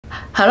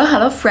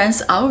Hello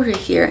friends, Audrey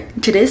here.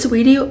 In today's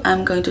video,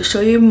 I'm going to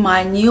show you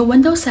my new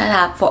window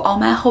setup for all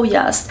my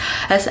Hoyas,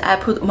 as I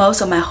put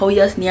most of my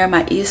Hoyas near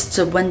my east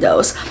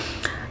windows.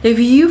 If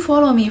you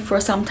follow me for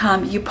some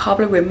time, you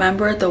probably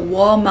remember the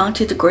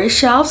wall-mounted gray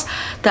shelves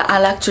that I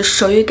like to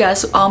show you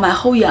guys all my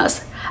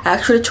Hoyas. I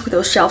actually took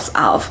those shelves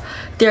off.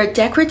 They're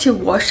decorative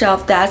wall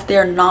shelves that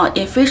they're not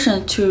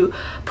efficient to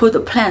put the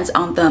plants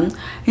on them.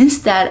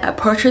 Instead, I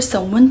purchased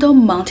some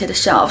window-mounted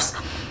shelves.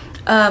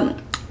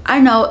 I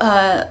know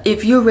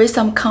if you read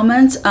some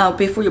comments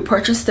before you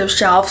purchase the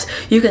shelves,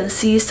 you can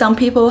see some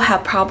people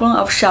have problem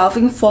of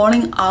shelving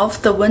falling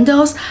off the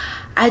windows.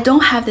 I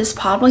don't have this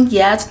problem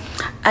yet.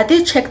 I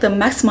did check the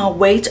maximum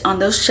weight on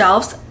those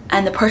shelves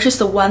and purchased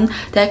the one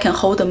that can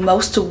hold the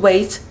most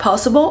weight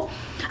possible.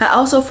 I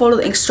also follow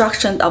the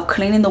instruction of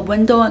cleaning the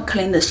window and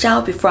cleaning the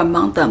shelf before I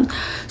mount them.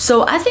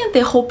 So I think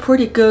they hold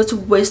pretty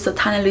good with the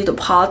tiny little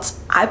pots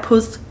I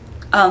put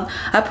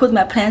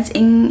my plants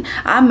in.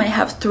 I may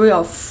have 3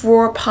 or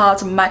 4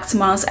 pots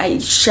maximum at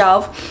each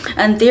shelf,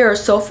 and they are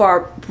so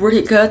far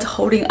pretty good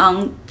holding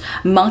on,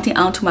 mounting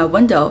onto my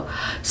window.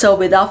 So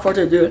without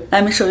further ado,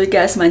 let me show you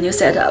guys my new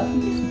setup.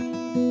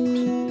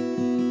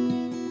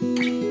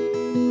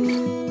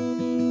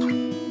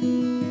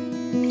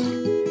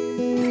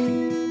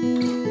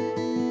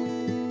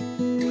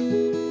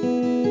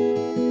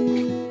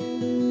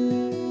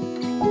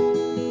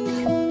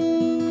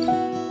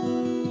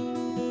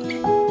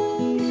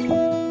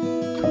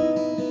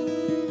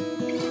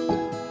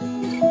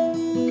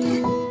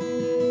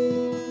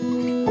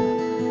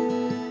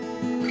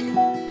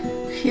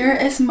 Here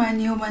is my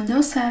new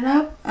window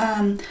setup.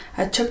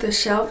 I took the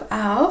shelf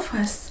off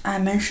as I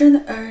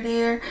mentioned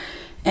earlier,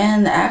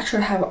 and I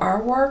actually have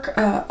artwork,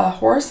 a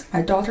horse.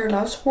 My daughter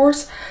loves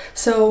horse,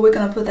 so we're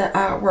gonna put that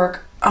artwork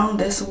on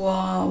this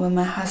wall when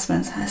my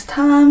husband has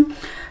time.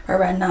 But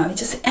right now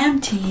it's just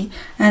empty,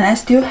 and I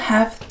still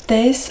have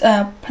this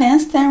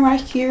plant stand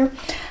right here.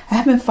 I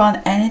haven't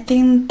found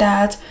anything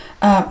that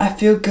I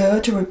feel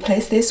good to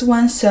replace this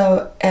one,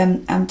 so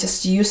I'm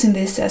just using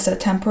this as a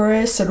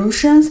temporary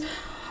solution.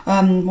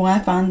 When I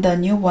find the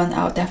new one,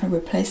 I'll definitely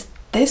replace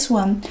this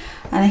one.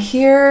 And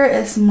here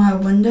is my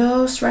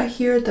windows right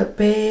here. The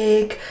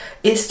big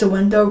east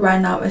window right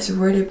now is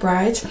really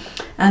bright,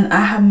 and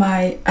I have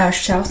my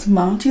shelves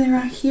mounted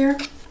right here.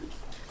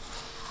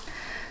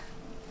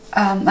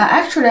 I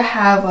actually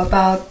have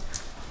about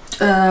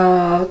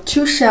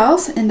 2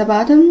 shelves in the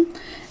bottom,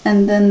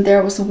 and then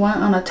there was one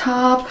on the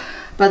top,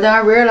 but then I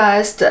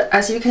realized,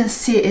 as you can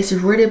see, it's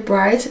really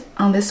bright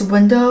on this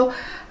window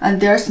and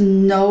there's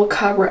no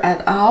cover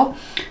at all.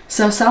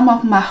 So some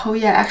of my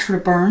Hoya actually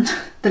burned.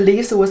 The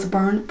leaves was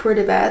burned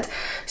pretty bad,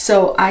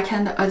 so I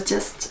can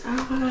adjust.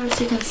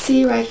 As you can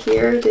see right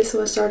here, this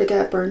one started to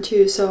get burned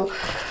too, so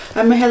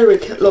I may have to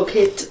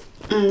relocate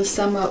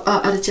some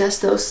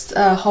adjust those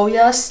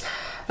Hoyas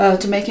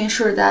to making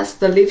sure that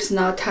the leaves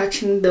not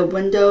touching the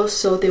window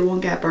so they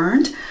won't get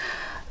burned.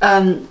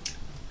 And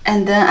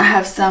then I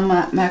have some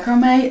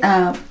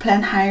macrame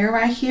plant hanger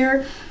right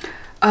here.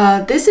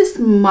 This is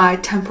my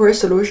temporary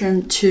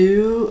solution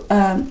to,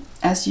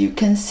 as you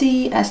can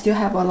see, I still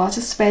have a lot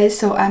of space,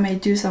 so I may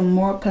do some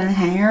more plant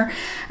hanger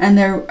and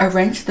then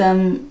arrange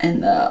them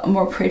in a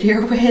more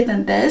prettier way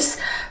than this.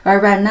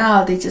 But right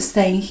now they just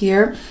staying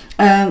here.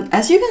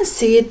 As you can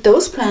see,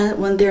 those plants,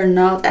 when they're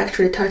not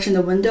actually touching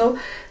the window,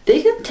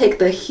 they can take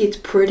the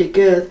heat pretty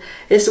good.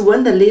 It's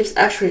when the leaves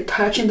actually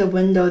touching the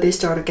window they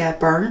start to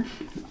get burned.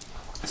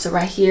 So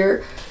right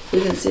here you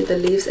can see the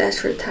leaves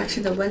actually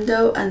touching the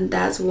window, and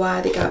that's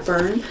why they got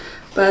burned.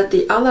 But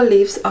the other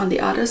leaves on the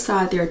other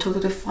side, they're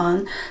totally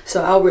fine.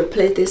 So I'll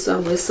replace this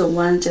one with the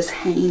one just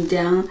hanging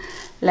down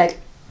like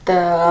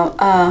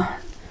the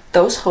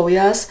those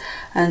Hoyas,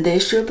 and they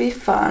should be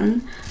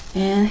fun.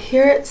 And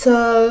here's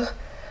a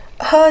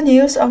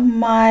news of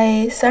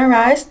my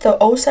sunrise, the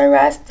old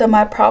sunrise,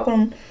 my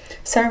problem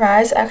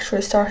sunrise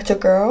actually started to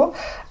grow.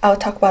 I'll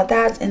talk about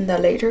that in the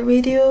later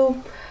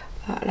video.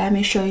 Let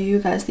me show you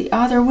guys the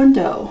other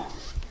window.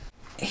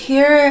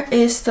 Here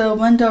is the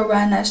window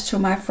right next to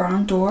my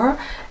front door.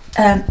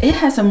 It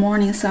has a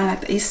morning sun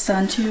like the east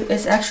sun too.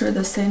 It's actually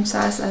the same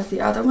size as the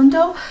other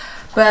window,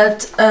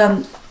 but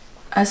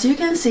as you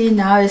can see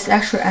now, it's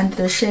actually under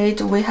the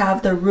shade. We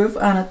have the roof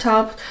on the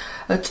top,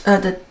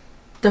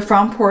 the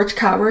front porch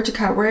cover to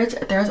cover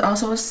it. There's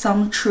also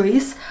some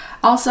trees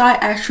outside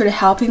actually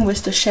helping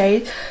with the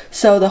shade,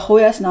 so the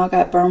Hoyas now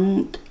got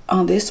burned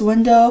on this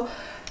window.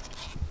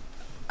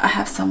 I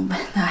have some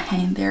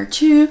hanging there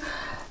too,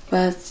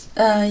 but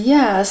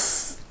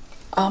yes,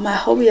 all my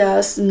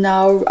Hoyas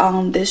now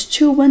on these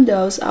 2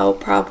 windows, I'll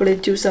probably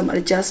do some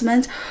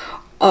adjustments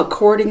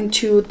according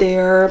to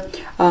their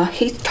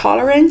heat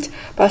tolerance.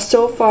 But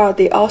so far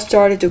they all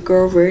started to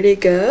grow really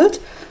good.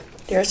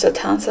 There's a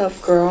tons of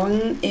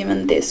growing.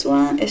 Even this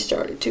one is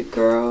starting to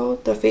grow,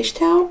 the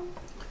fishtail.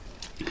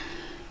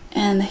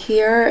 And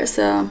here is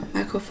a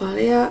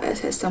microphylla. It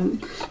has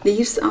some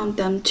leaves on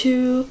them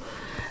too.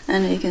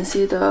 And you can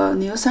see the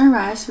new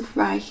sunrise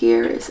right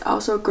here is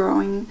also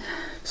growing.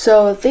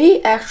 So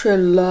they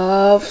actually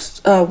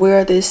love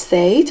where they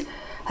stayed,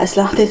 as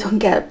long as they don't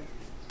get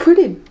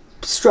pretty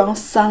strong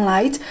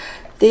sunlight.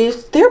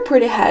 They're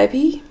pretty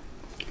happy.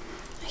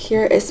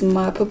 Here is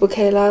my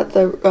Purpucella,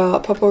 the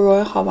Purple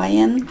Royal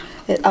Hawaiian.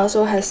 It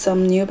also has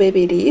some new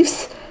baby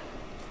leaves.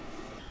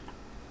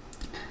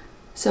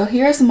 So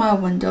here's my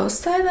window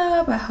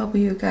setup. I hope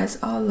you guys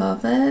all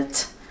love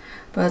it.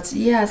 But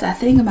yes, I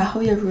think my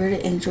Hoya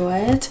really enjoy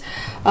it.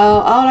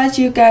 I'll let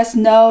you guys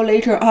know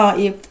later on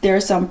if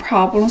there's some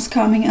problems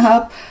coming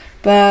up.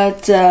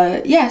 But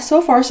yeah,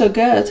 so far so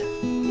good.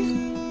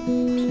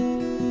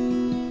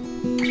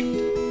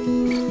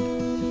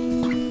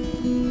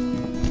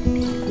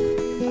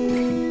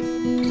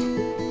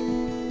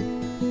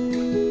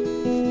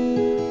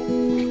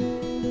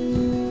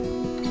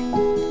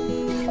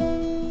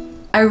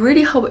 I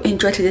really hope you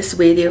enjoyed this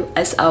video.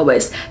 As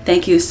always,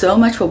 thank you so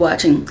much for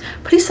watching.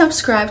 Please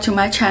subscribe to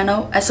my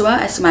channel as well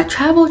as my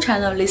travel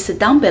channel listed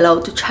down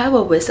below to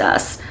travel with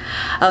us.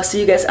 I'll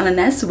see you guys on the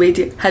next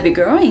video. Happy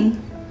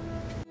growing!